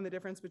on the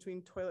difference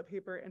between toilet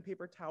paper and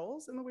paper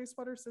towels in the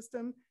wastewater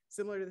system,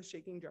 similar to the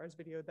shaking jars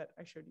video that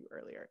I showed you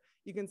earlier.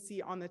 You can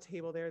see on the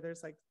table there,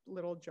 there's like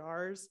little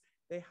jars.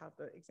 They have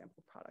the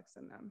example products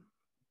in them.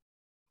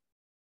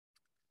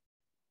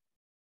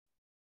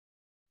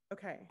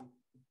 Okay,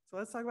 so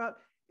let's talk about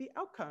the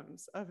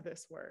outcomes of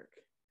this work.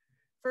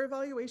 For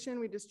evaluation,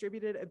 we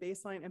distributed a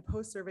baseline and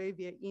post survey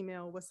via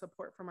email with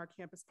support from our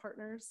campus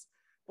partners.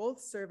 Both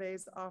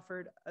surveys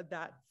offered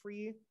that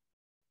free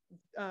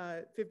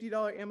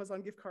 $50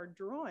 Amazon gift card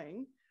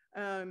drawing.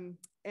 And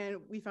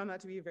we found that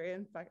to be a very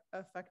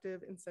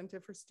effective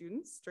incentive for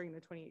students during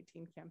the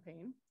 2018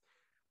 campaign.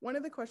 One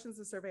of the questions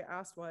the survey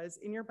asked was,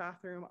 in your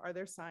bathroom, are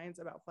there signs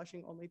about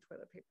flushing only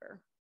toilet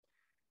paper?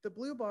 The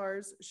blue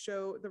bars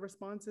show the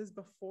responses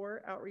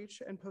before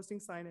outreach and posting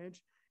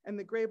signage, and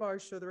the gray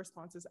bars show the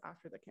responses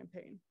after the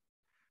campaign.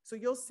 So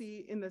you'll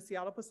see in the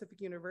Seattle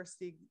Pacific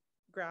University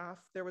graph,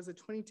 there was a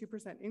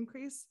 22%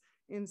 increase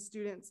in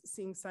students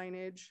seeing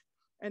signage,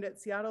 and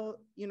at Seattle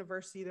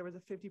University, there was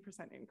a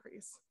 50%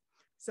 increase.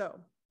 So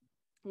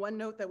one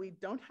note that we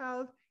don't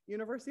have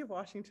University of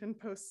Washington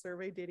post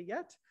survey data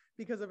yet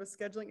because of a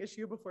scheduling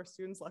issue before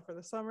students left for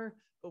the summer,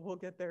 but we'll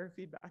get their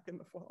feedback in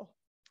the fall.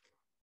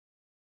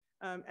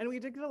 And we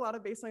did get a lot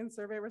of baseline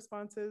survey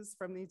responses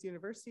from these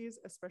universities,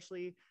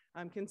 especially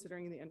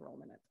considering the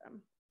enrollment at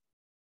them.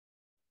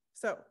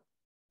 So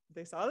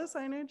they saw the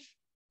signage.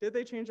 Did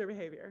they change their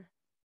behavior?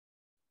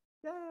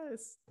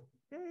 Yes,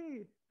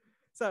 yay.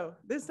 So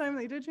this time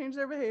they did change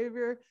their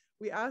behavior.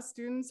 We asked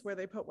students where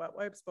they put wet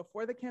wipes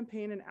before the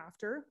campaign and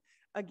after.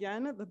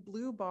 Again, the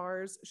blue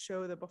bars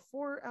show the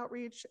before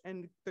outreach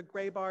and the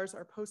gray bars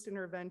are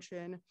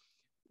post-intervention.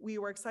 We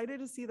were excited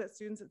to see that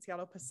students at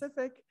Seattle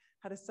Pacific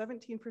had a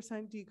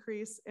 17%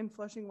 decrease in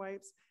flushing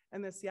wipes,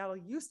 and the Seattle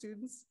U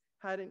students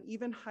had an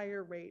even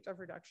higher rate of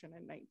reduction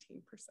at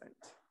 19%.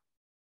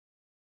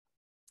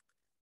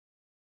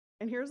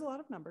 And here's a lot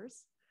of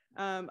numbers.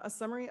 A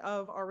summary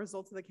of our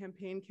results of the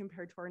campaign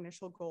compared to our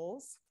initial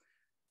goals.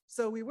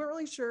 So we weren't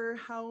really sure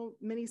how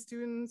many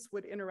students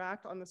would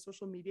interact on the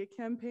social media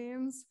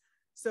campaigns.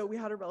 So we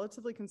had a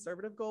relatively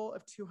conservative goal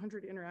of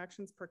 200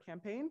 interactions per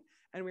campaign,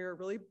 and we were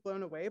really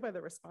blown away by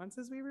the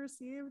responses we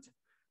received.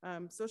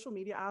 Social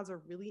media ads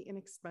are really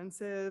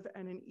inexpensive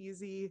and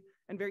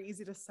very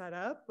easy to set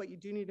up, but you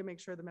do need to make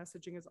sure the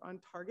messaging is on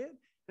target.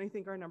 And I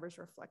think our numbers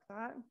reflect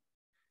that.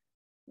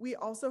 We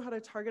also had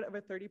a target of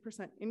a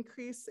 30%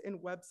 increase in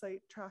website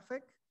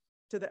traffic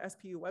to the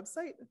SPU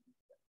website,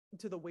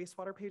 to the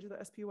wastewater page of the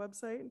SPU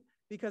website,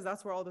 because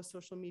that's where all the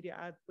social media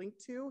ads link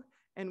to.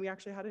 And we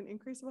actually had an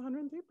increase of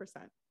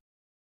 103%.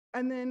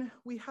 And then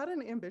we had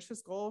an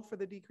ambitious goal for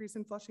the decrease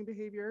in flushing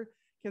behavior,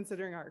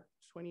 considering our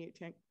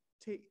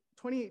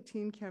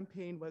 2018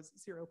 campaign was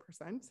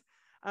 0%.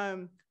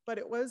 But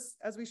it was,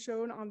 as we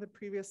showed on the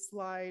previous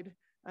slide,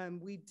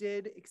 we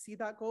did exceed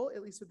that goal,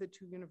 at least with the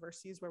 2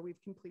 universities where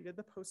we've completed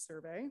the post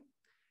survey.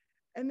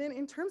 And then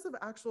in terms of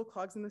actual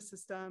clogs in the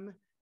system,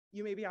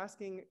 you may be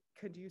asking,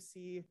 could you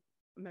see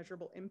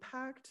measurable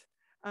impact?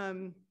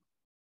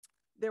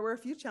 There were a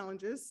few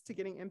challenges to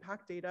getting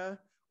impact data.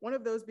 One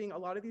of those being a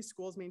lot of these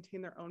schools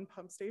maintain their own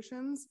pump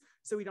stations,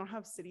 so we don't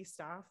have city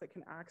staff that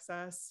can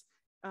access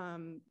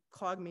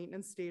clog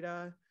maintenance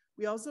data.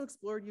 We also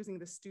explored using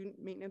the student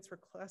maintenance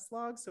request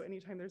log. So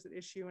anytime there's an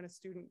issue and a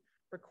student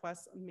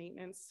requests a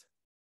maintenance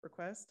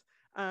request,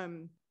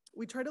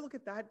 we tried to look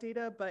at that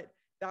data, but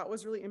that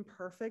was really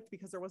imperfect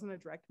because there wasn't a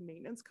direct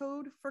maintenance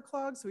code for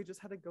clogs. So we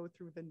just had to go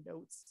through the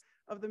notes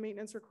of the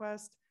maintenance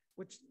request,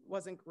 which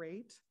wasn't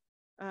great.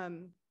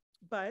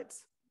 But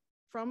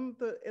from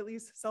the at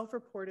least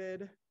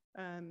self-reported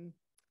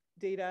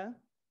data,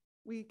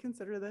 we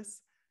consider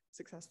this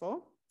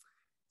successful.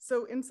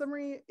 So in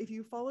summary, if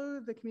you follow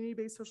the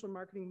community-based social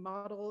marketing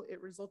model,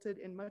 it resulted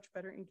in much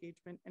better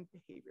engagement and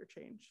behavior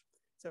change.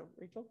 So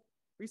Rachel,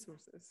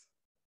 resources.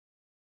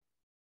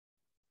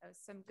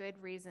 Some good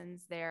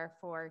reasons there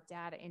for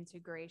data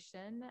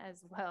integration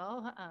as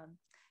well,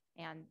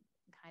 and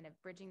kind of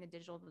bridging the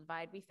digital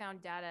divide. We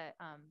found data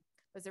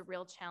was a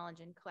real challenge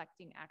in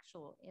collecting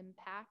actual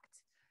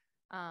impact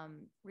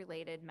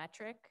related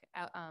metric.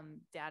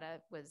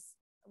 Data was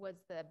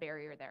the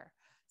barrier there.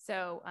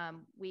 So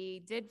we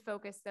did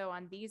focus though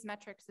on these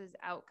metrics as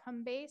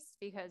outcome based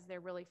because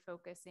they're really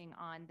focusing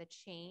on the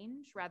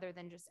change rather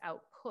than just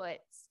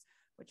outputs,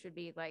 which would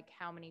be like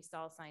how many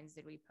stall signs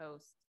did we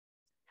post?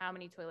 How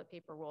many toilet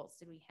paper rolls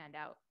did we hand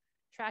out?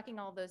 Tracking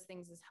all those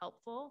things is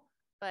helpful,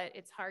 but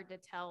it's hard to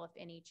tell if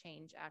any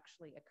change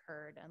actually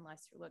occurred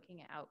unless you're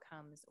looking at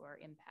outcomes or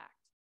impact.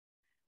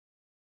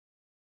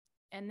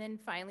 And then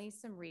finally,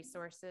 some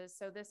resources.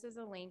 So this is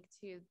a link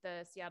to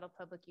the Seattle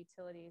Public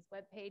Utilities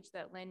webpage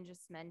that Lynn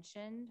just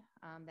mentioned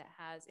that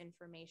has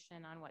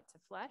information on what to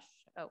flush.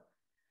 Oh,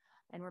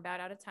 and we're about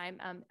out of time.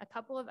 A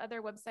couple of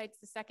other websites.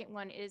 The second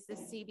one is the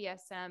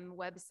CBSM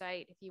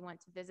website. If you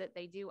want to visit,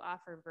 they do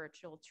offer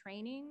virtual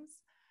trainings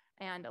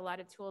and a lot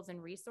of tools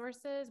and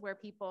resources where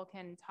people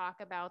can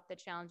talk about the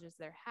challenges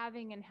they're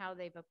having and how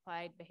they've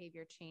applied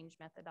behavior change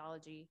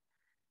methodology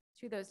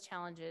to those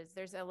challenges.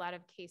 There's a lot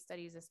of case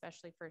studies,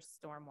 especially for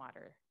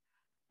stormwater.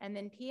 And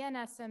then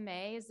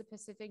PNSMA is the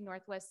Pacific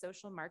Northwest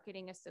Social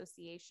Marketing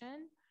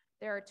Association.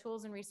 There are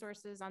tools and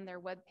resources on their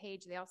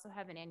webpage. They also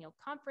have an annual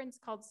conference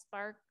called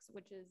Sparks,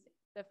 which is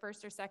the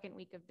first or second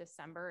week of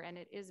December, and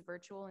it is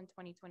virtual in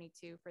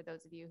 2022 for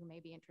those of you who may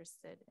be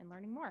interested in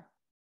learning more.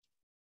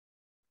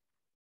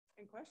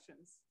 Any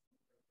questions?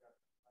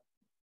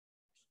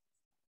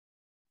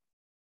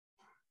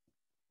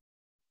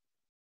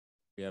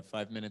 We have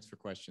 5 minutes for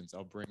questions.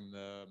 I'll bring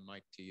the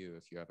mic to you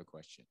if you have a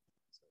question.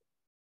 So,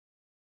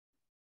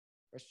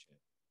 questions?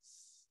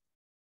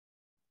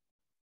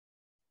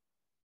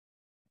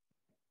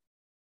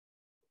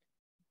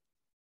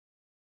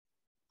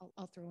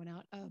 I'll throw one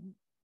out.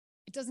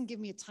 It doesn't give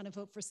me a ton of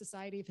hope for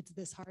society if it's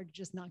this hard to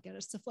just not get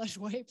us to flush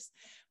wipes.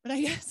 But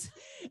I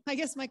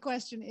guess my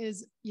question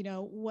is, you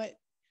know,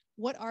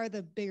 what are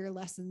the bigger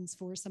lessons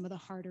for some of the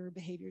harder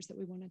behaviors that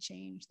we want to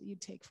change that you'd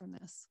take from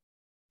this?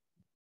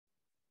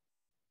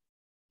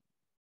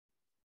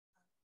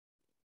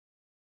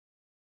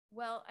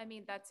 Well, I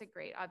mean, that's a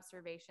great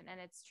observation, and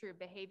it's true.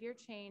 Behavior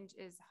change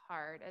is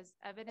hard, as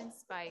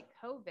evidenced by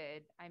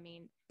COVID. I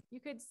mean,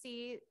 you could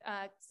see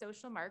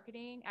social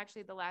marketing.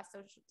 Actually, the last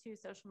two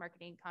social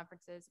marketing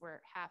conferences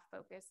were half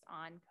focused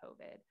on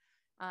COVID,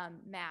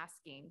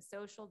 masking,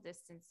 social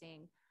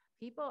distancing.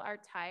 People are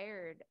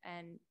tired,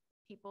 and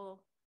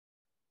people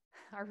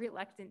are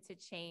reluctant to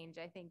change,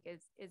 I think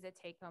is a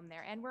take home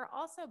there. And we're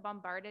also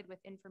bombarded with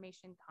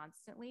information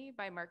constantly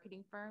by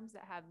marketing firms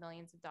that have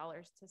millions of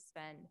dollars to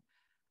spend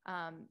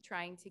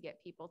trying to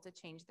get people to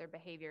change their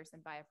behaviors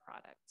and buy a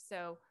product.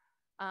 So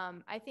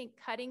I think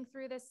cutting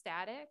through the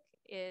static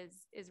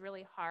is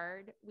really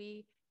hard.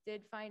 We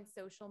did find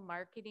social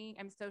marketing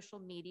and social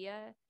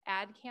media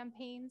ad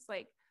campaigns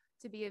like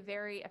to be a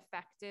very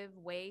effective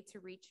way to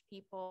reach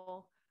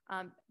people,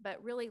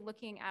 but really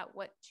looking at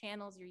what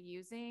channels you're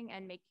using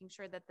and making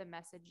sure that the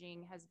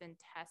messaging has been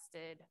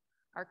tested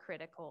are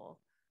critical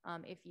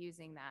if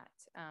using that.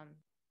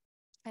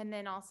 And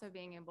then also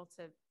being able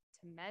to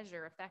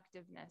measure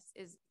effectiveness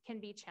can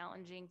be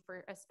challenging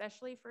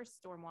especially for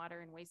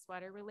stormwater and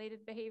wastewater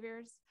related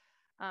behaviors.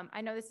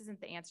 I know this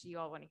isn't the answer you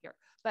all want to hear,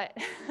 but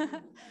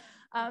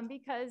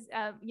because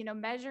you know,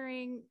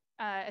 measuring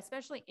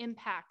especially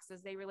impacts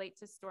as they relate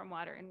to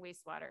stormwater and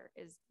wastewater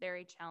is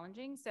very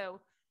challenging.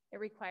 So it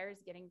requires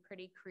getting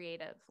pretty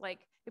creative. Like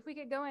if we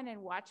could go in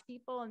and watch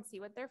people and see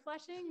what they're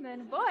flushing,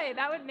 then boy,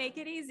 that would make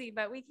it easy,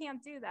 but we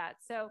can't do that.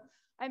 So,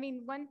 I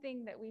mean, one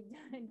thing that we've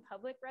done in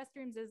public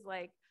restrooms is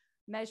like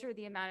measure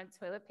the amount of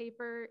toilet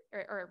paper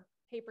or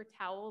paper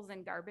towels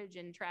and garbage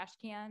and trash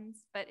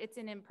cans, but it's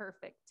an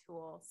imperfect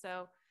tool.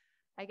 So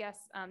I guess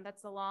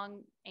that's a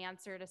long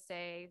answer to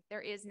say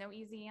there is no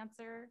easy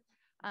answer.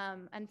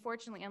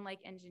 Unfortunately, unlike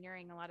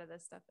engineering, a lot of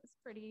this stuff is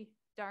pretty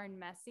darn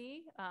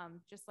messy,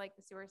 just like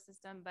the sewer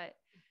system. But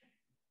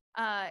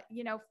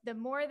you know, the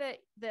more that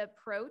the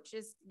approach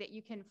is that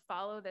you can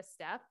follow the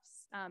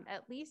steps,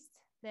 at least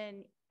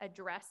then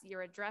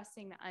you're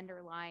addressing the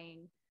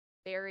underlying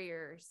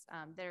barriers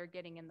that are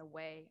getting in the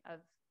way of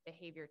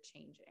behavior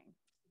changing.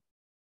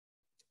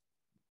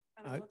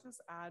 And I'll just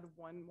add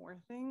one more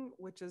thing,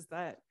 which is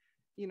that,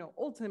 you know,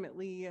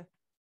 ultimately,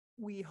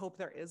 we hope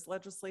there is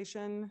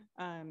legislation,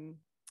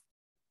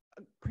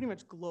 pretty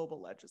much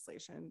global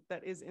legislation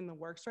that is in the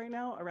works right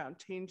now around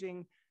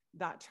changing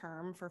that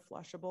term for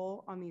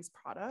flushable on these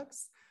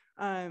products.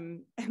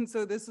 And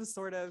so this is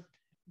sort of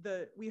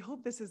we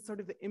hope this is sort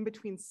of the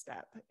in-between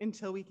step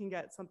until we can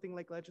get something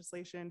like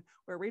legislation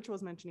where Rachel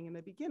was mentioning in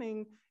the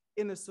beginning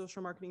in the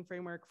social marketing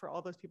framework for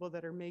all those people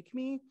that are Make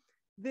Me,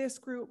 this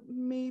group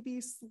may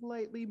be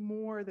slightly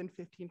more than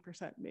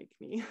 15% Make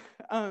Me.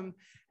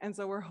 And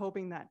so we're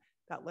hoping that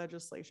that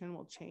legislation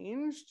will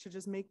change to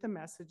just make the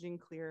messaging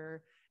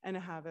clearer and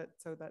have it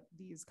so that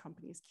these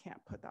companies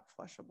can't put that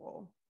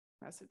flushable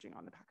messaging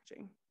on the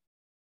packaging.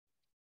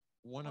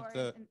 I'm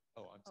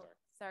sorry.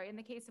 Sorry, in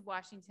the case of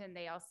Washington,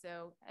 they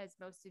also, as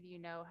most of you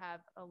know, have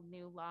a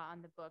new law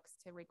on the books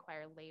to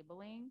require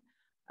labeling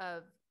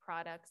of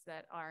products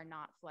that are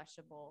not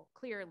flushable,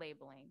 clear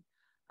labeling.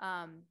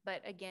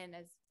 But again,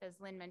 as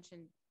Lynn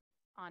mentioned,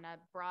 on a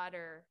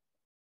broader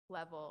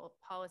level,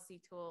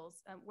 policy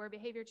tools, where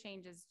behavior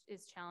change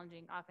is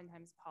challenging,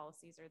 oftentimes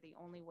policies are the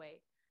only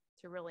way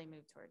to really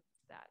move toward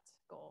that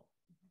goal.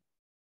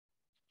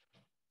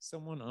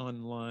 Someone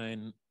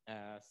online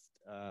asked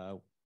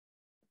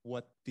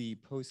what the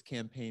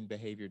post-campaign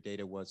behavior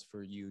data was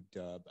for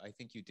UW. I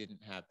think you didn't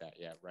have that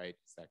yet, right?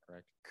 Is that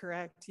correct?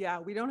 Correct. Yeah,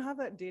 we don't have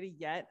that data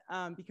yet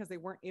because they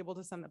weren't able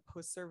to send the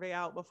post survey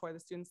out before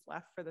the students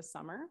left for the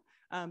summer.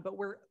 But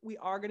we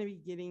are going to be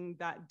getting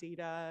that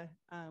data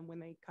when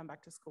they come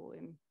back to school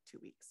in 2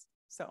 weeks.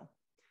 So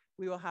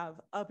we will have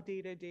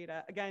updated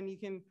data. Again, you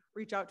can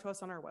reach out to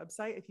us on our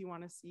website if you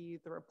want to see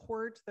the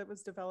report that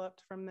was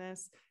developed from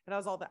this. It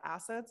has all the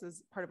assets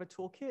as part of a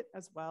toolkit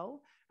as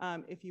well,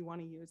 if you want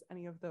to use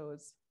any of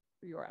those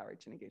for your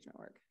outreach and engagement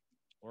work.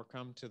 Or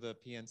come to the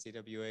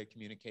PNCWA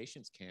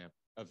Communications Camp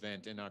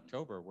event in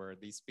October where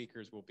these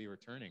speakers will be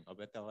returning. I'll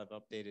bet they'll have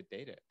updated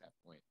data at that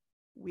point.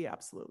 We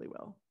absolutely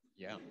will.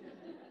 Yeah.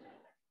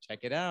 Check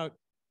it out.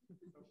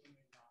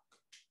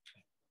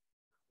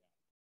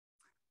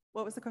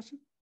 What was the question?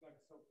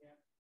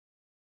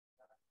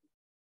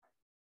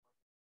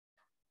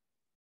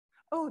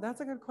 Oh, that's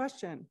a good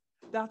question.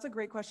 That's a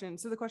great question.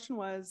 So the question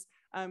was,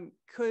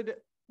 could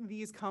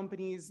these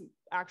companies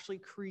actually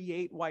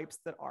create wipes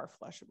that are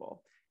flushable?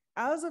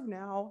 As of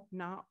now,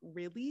 not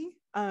really.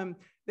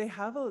 They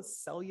have a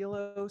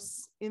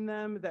cellulose in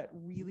them that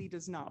really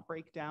does not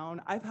break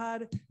down. I've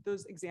had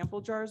those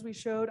example jars we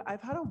showed.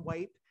 I've had a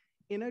wipe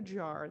in a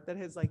jar that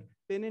has like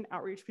been in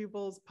outreach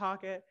people's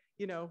pocket,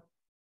 you know,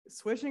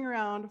 swishing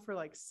around for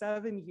like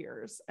 7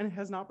 years, and it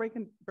has not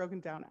broken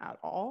down at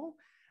all.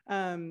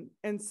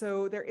 And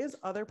so there is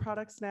other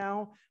products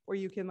now where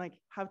you can like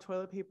have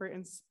toilet paper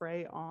and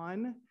spray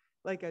on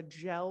like a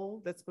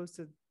gel that's supposed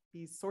to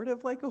be sort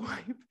of like a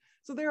wipe.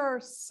 So there are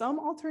some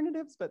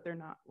alternatives, but they're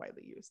not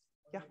widely used.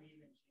 Yeah.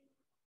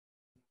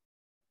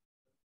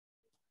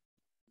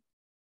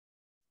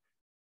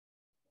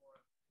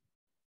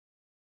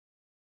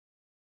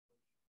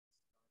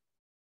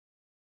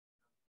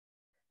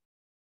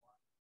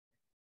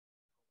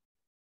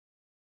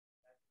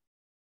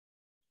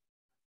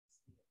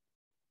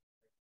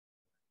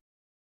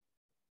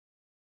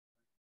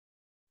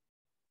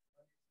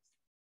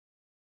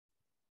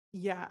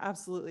 Yeah,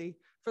 absolutely.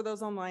 For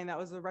those online, that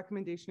was a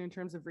recommendation in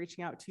terms of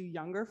reaching out to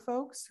younger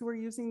folks who are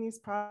using these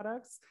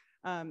products.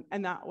 And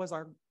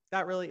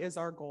that really is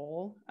our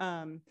goal.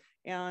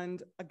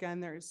 And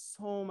again, there's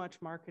so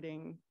much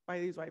marketing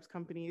by these wipes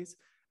companies,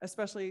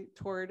 especially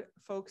toward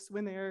folks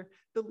when they're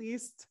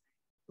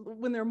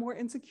when they're more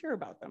insecure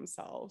about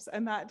themselves.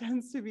 And that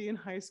tends to be in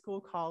high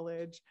school,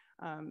 college.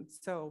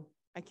 So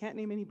I can't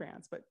name any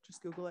brands, but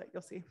just Google it,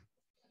 you'll see.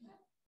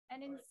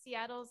 And in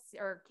Seattle's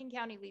or King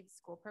County leads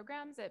school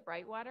programs at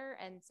Brightwater.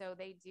 And so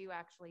they do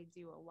actually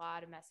do a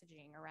lot of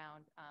messaging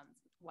around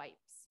wipes.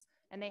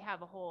 And they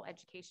have a whole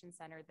education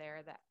center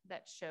there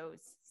that shows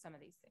some of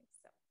these things.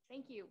 So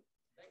thank you.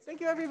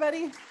 Thank you,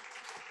 everybody.